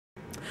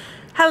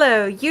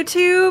Hello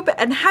YouTube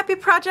and happy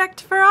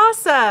Project for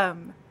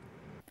Awesome!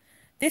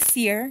 This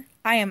year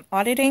I am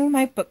auditing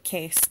my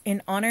bookcase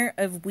in honor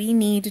of We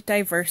Need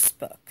Diverse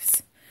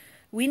Books.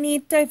 We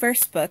Need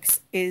Diverse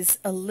Books is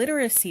a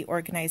literacy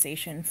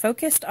organization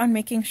focused on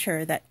making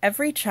sure that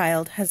every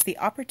child has the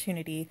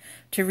opportunity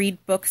to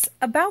read books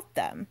about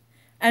them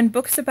and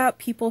books about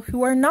people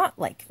who are not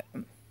like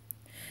them.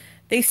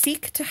 They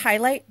seek to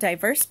highlight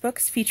diverse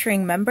books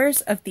featuring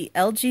members of the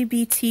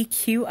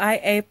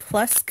LGBTQIA+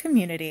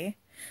 community,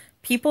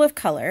 people of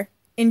color,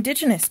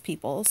 indigenous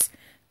peoples,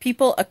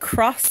 people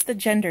across the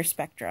gender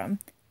spectrum,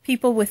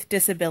 people with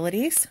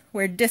disabilities,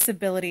 where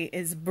disability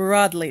is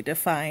broadly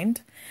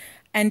defined,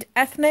 and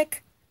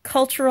ethnic,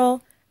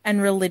 cultural,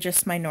 and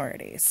religious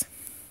minorities.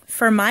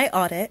 For my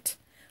audit,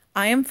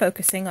 I am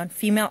focusing on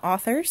female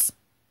authors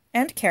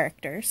and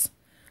characters,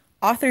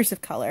 authors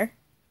of color,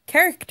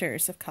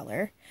 characters of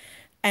color,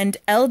 and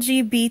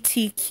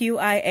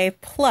LGBTQIA+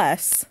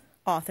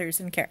 authors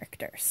and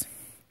characters.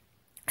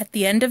 At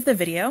the end of the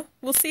video,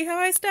 we'll see how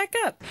I stack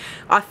up.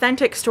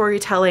 Authentic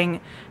storytelling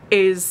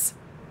is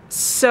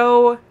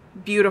so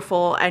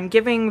beautiful, and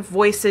giving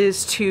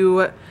voices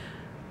to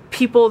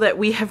people that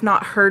we have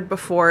not heard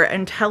before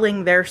and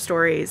telling their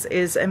stories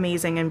is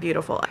amazing and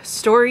beautiful.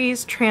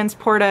 Stories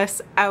transport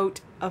us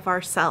out of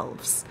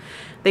ourselves.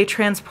 They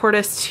transport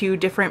us to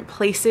different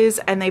places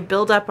and they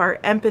build up our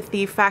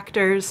empathy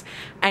factors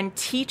and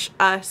teach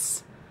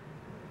us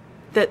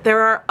that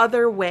there are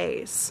other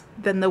ways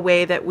than the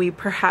way that we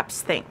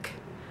perhaps think.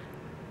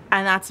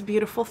 And that's a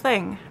beautiful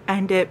thing.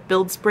 And it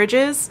builds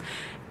bridges,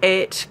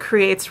 it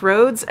creates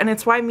roads, and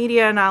it's why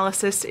media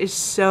analysis is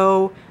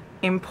so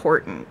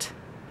important.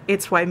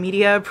 It's why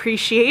media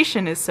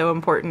appreciation is so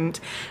important.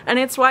 And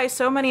it's why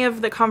so many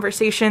of the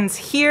conversations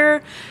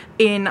here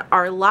in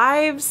our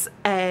lives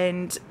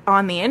and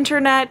on the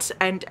internet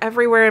and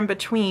everywhere in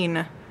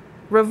between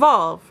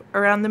revolve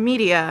around the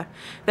media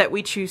that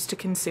we choose to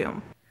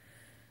consume.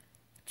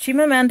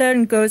 Chimamanda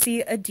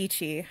Ngozi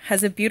Adichie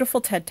has a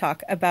beautiful TED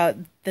Talk about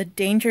the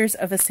dangers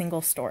of a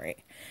single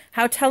story.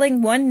 How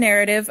telling one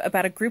narrative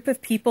about a group of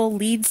people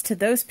leads to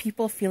those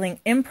people feeling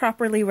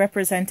improperly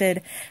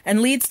represented and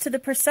leads to the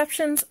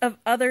perceptions of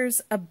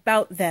others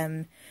about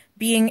them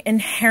being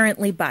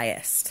inherently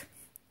biased.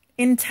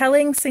 In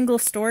telling single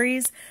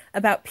stories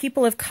about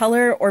people of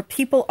color or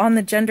people on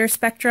the gender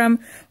spectrum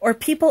or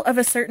people of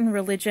a certain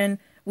religion,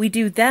 we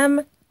do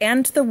them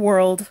and the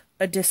world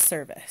a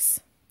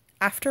disservice.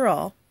 After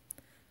all,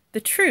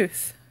 the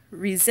truth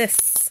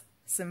resists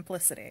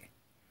simplicity.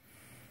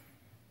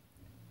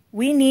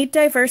 We Need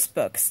Diverse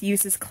Books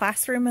uses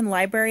classroom and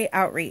library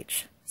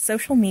outreach,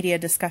 social media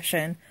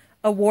discussion,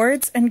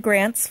 awards and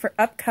grants for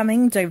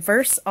upcoming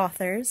diverse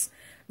authors,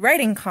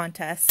 writing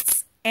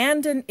contests,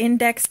 and an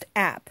indexed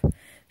app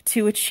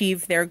to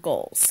achieve their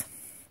goals.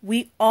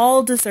 We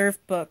all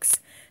deserve books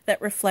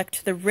that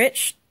reflect the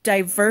rich,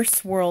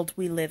 diverse world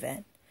we live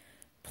in.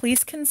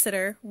 Please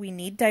consider We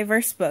Need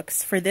Diverse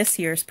Books for this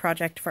year's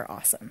Project for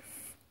Awesome.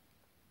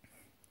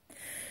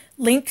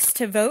 Links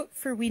to vote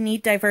for We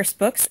Need Diverse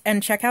Books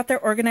and check out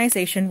their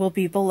organization will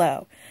be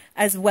below,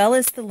 as well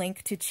as the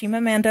link to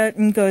Chimamanda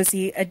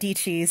Ngozi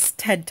Adichie's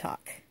TED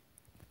Talk.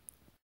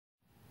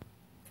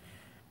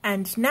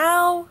 And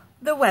now,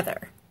 the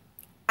weather.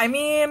 I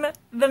mean,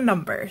 the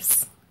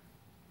numbers.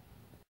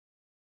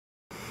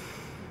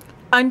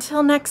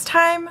 Until next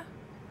time,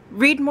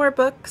 read more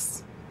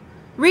books.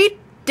 Read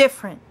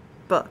different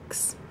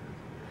books.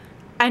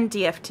 And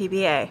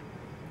DFTBA.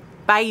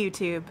 Bye,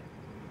 YouTube.